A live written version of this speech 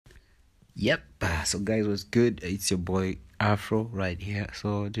Yep. So guys, what's good? It's your boy Afro right here.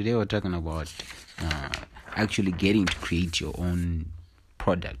 So today we're talking about uh, actually getting to create your own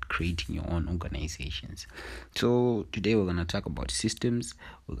product, creating your own organizations. So today we're gonna talk about systems.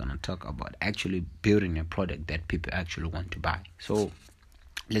 We're gonna talk about actually building a product that people actually want to buy. So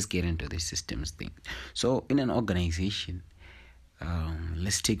let's get into the systems thing. So in an organization,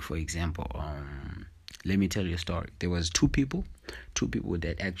 let's take for example, let me tell you a story. There was two people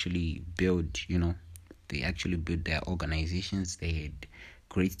that actually built, they actually built their organizations. They had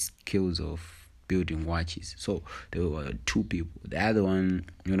great skills of building watches. So there were two people. The other one,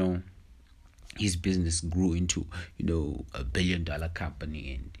 his business grew into $1 billion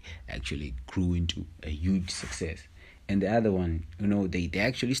company and actually grew into a huge success. And the other one, they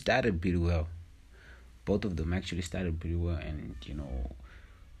actually started pretty well. Both of them actually started pretty well, and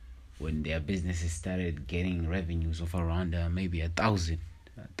when their businesses started getting revenues of around maybe $1,000,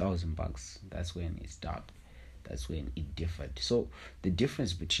 that's when it started. That's when it differed. So the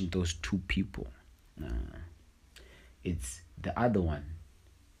difference between those two people, it's the other one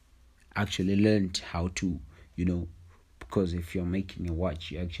actually learned how to, because if you're making a watch,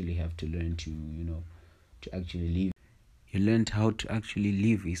 you actually have to learn to actually leave. He learned how to actually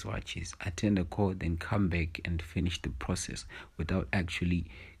leave his watches, attend a call, then come back and finish the process without actually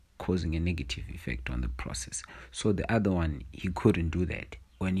causing a negative effect on the process. So the other one, he couldn't do that.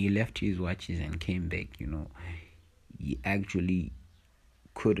 When he left his watches and came back, he actually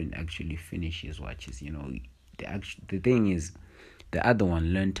couldn't actually finish his watches. The thing is, the other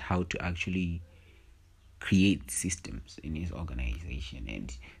one learned how to actually create systems in his organization,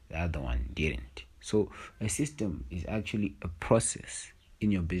 and the other one didn't. So a system is actually a process in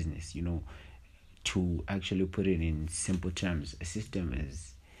your business. To actually put it in simple terms, a system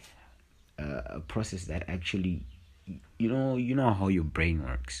is a process that actually, you know how your brain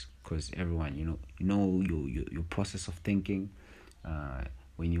works, because everyone, your process of thinking.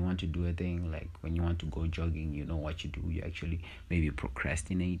 When you want to do a thing, like when you want to go jogging, you know what you do. You actually maybe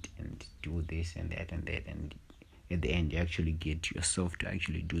procrastinate and do this and that, and at the end you actually get yourself to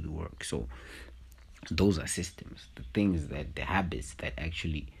actually do the work. So those are systems, the habits that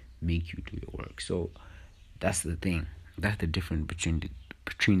actually make you do your work. So that's the thing. That's the difference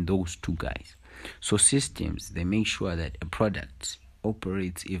between those two guys. So systems, they make sure that a product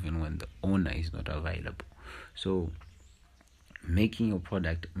operates even when the owner is not available. So making your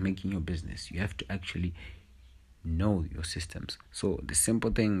product, making your business, you have to actually know your systems. So the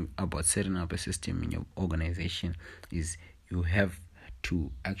simple thing about setting up a system in your organization is you have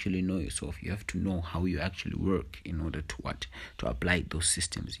to actually know yourself. You have to know how you actually work in order to apply those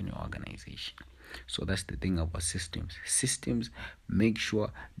systems in your organization. So that's the thing about systems. Systems make sure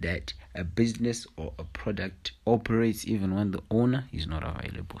that a business or a product operates even when the owner is not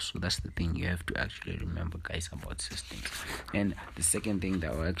available. So that's the thing you have to actually remember, guys, about systems. And the second thing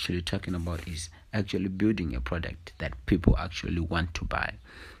that we're actually talking about is actually building a product that people actually want to buy.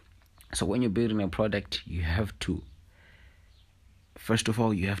 So when you're building a product, you have to, first of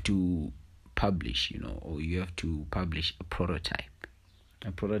all, you have to publish, or you have to publish a prototype.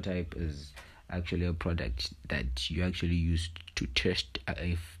 A prototype is actually a product that you actually use to test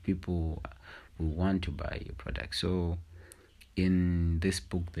if people will want to buy your product. So in this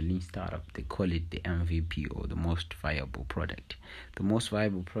book, The Lean Startup, they call it the MVP, or the most viable product. The most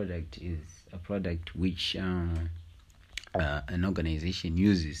viable product is a product which an organization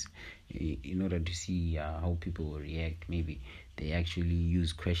uses in order to see how people will react. Maybe they actually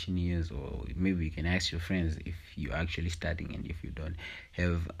use questionnaires, or maybe you can ask your friends if you're actually starting, and if you don't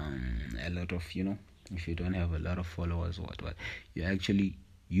have a lot of if you don't have a lot of followers or what you actually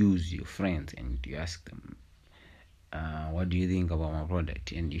use your friends and you ask them, what do you think about my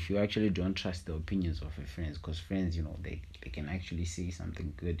product? And if you actually don't trust the opinions of your friends, because friends, they can actually say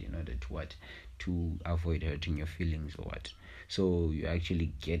something good in order to avoid hurting your feelings or what. So you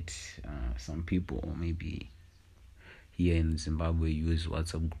actually get some people, or maybe here in Zimbabwe use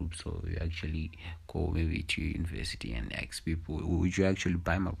WhatsApp groups, or you actually go maybe to university and ask people, would you actually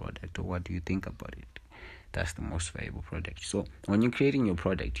buy my product, or what do you think about it? That's the most valuable product. So when you're creating your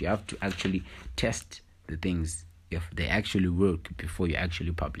product, you have to actually test the things if they actually work before you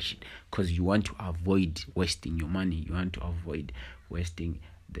actually publish it, because you want to avoid wasting your money. You want to avoid wasting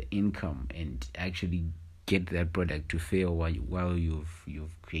the income and actually get that product to fail while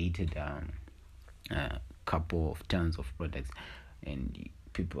you've created a couple of tons of products, and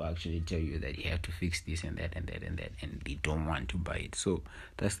people actually tell you that you have to fix this and that and that and that, and they don't want to buy it. So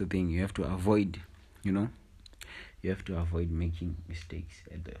that's the thing you have to avoid. You have to avoid making mistakes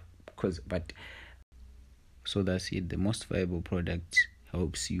so that's it. The most viable product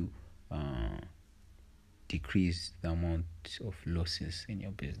helps you decrease the amount of losses in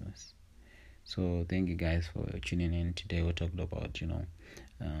your business. So thank you guys for tuning in. Today we talked about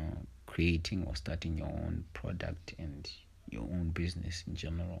creating or starting your own product and your own business in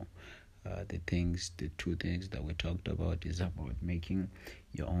general. The two things that we talked about is about making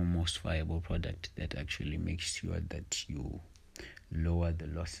your own most viable product that actually makes sure that you lower the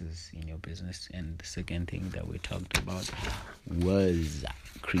losses in your business. And the second thing that we talked about was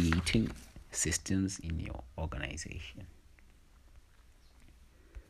creating systems in your organization.